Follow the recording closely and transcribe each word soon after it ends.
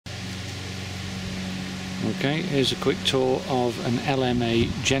Okay, here's a quick tour of an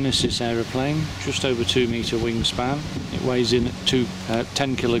LMA Genesis aeroplane, just over 2-metre wingspan. It weighs in at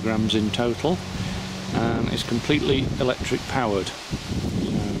 10 kilograms in total, and it's completely electric powered.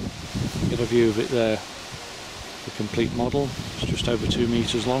 So get a view of it there. The complete model. It's just over 2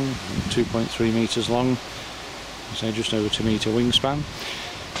 metres long, 2.3 metres long. So just over 2-metre wingspan.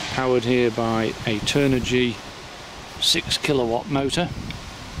 Powered here by a Turnigy 6 kilowatt motor.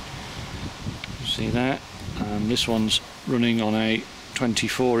 You see there. And this one's running on a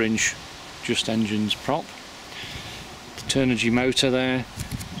 24-inch just engines prop. The Turnigy motor there,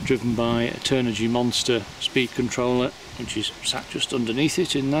 driven by a Turnigy Monster speed controller, which is sat just underneath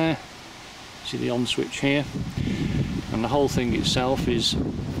it in there. See the on switch here. And the whole thing itself is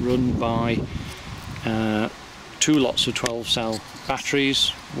run by 2 lots of 12-cell batteries.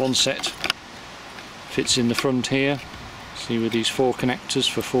 One set fits in the front here. See, with these 4 connectors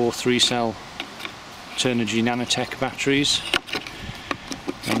for 4 3-cell Turnigy nano-tech batteries,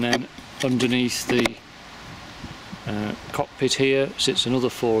 and then underneath the cockpit here sits another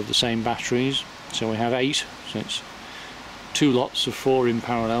 4 of the same batteries, so we have 8. So it's 2 lots of 4 in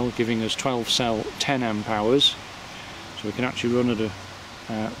parallel, giving us 12-cell 10 amp hours. So we can actually run at a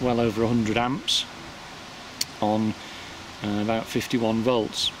well over 100 amps on about 51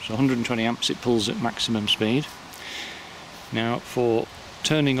 volts. So 120 amps it pulls at maximum speed. Now, for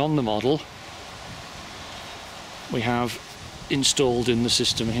turning on the model, we have installed in the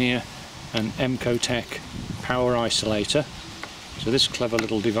system here an nano-tech power isolator. So this clever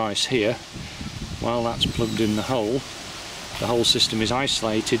little device here, while that's plugged in the whole system is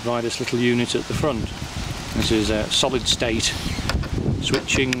isolated by this little unit at the front. This is a solid state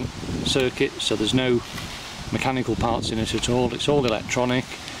switching circuit, so there's no mechanical parts in it at all. It's all electronic.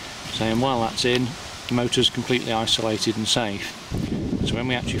 So, and while that's in, the motor's completely isolated and safe. So when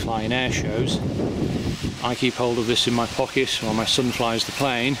we actually fly in air shows, I keep hold of this in my pocket while my son flies the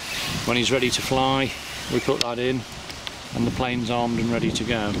plane. When he's ready to fly, we put that in and the plane's armed and ready to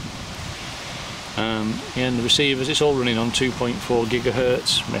go. And the receivers, it's all running on 2.4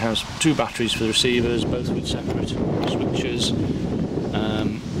 gigahertz. It has 2 batteries for the receivers, both with separate switches,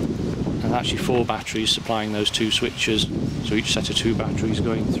 and actually 4 batteries supplying those 2 switches, so each set of 2 batteries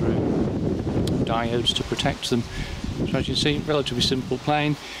going through diodes to protect them. So as you can see, relatively simple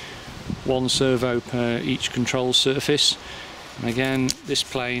plane. 1 servo per each control surface, and again this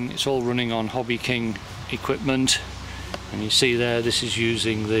plane, it's all running on Hobby King equipment, and you see there this is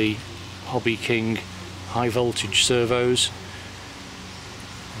using the Hobby King high voltage servos.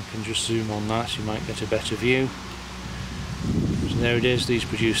 You can just zoom on that, you might get a better view. So there it is, these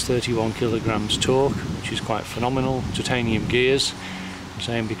produce 31 kilograms torque, which is quite phenomenal. Titanium gears,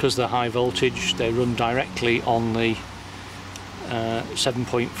 saying because they're high voltage they run directly on the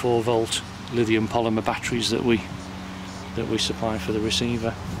 7.4 volt lithium polymer batteries that we supply for the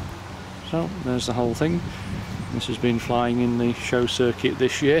receiver. So there's the whole thing. This has been flying in the show circuit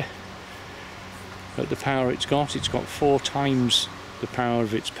this year. But the power it's got 4 times the power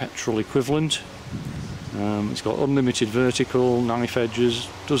of its petrol equivalent. It's got unlimited vertical, knife edges,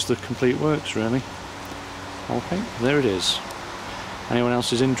 does the complete works really. Okay, there it is. Anyone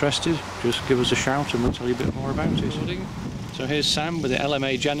else is interested, just give us a shout and we'll tell you a bit more about it. So here's Sam with the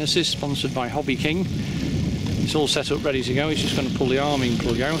LMA Genesis, sponsored by Hobby King. It's all set up ready to go. He's just going to pull the arming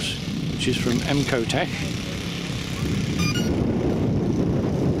plug out, which is from nano-tech.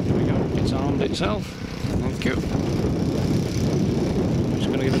 There we go, it's armed itself. Thank you. I'm just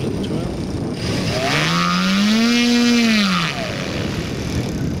going to give it a little twirl.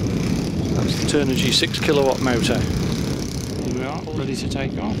 That's the Turnigy 6 kilowatt motor. Here we are, ready to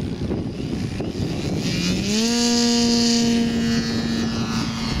take off.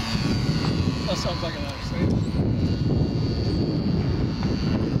 That sounds like a nice thing.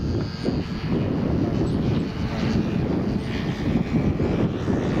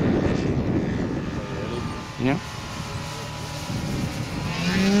 Yeah.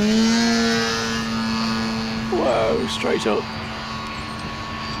 Whoa, straight up.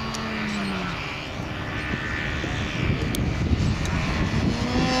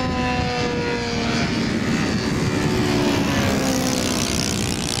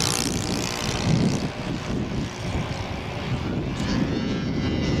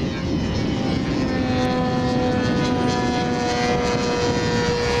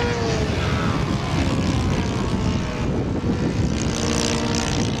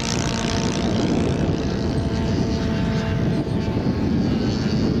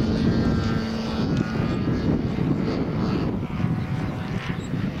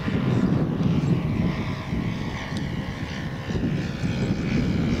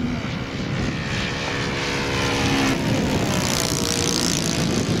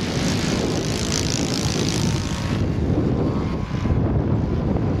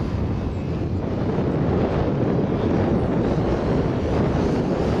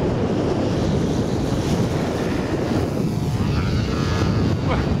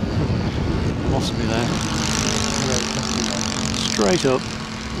 straight up.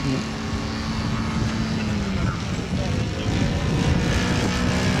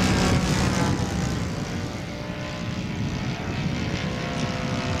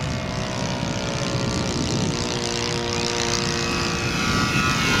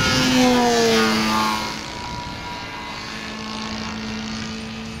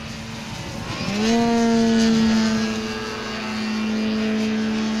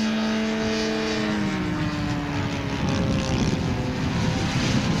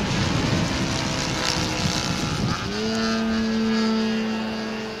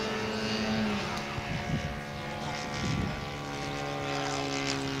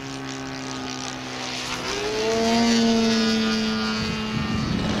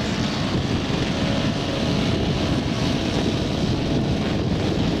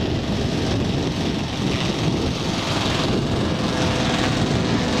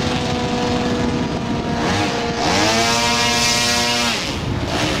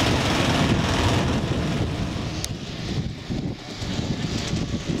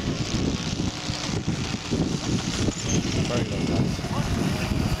 Very low guys.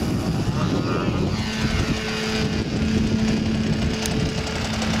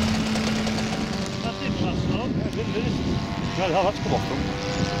 That didn't last long, did it? No, that's come off them.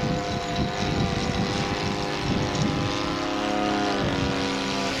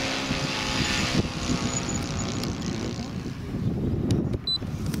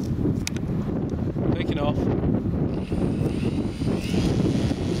 Taking off.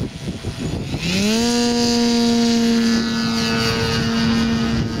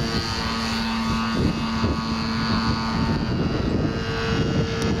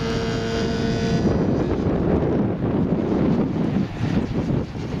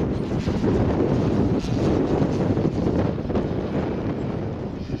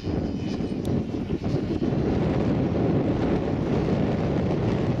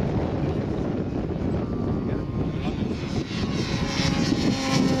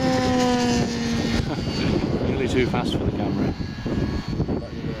 Really too fast for the camera.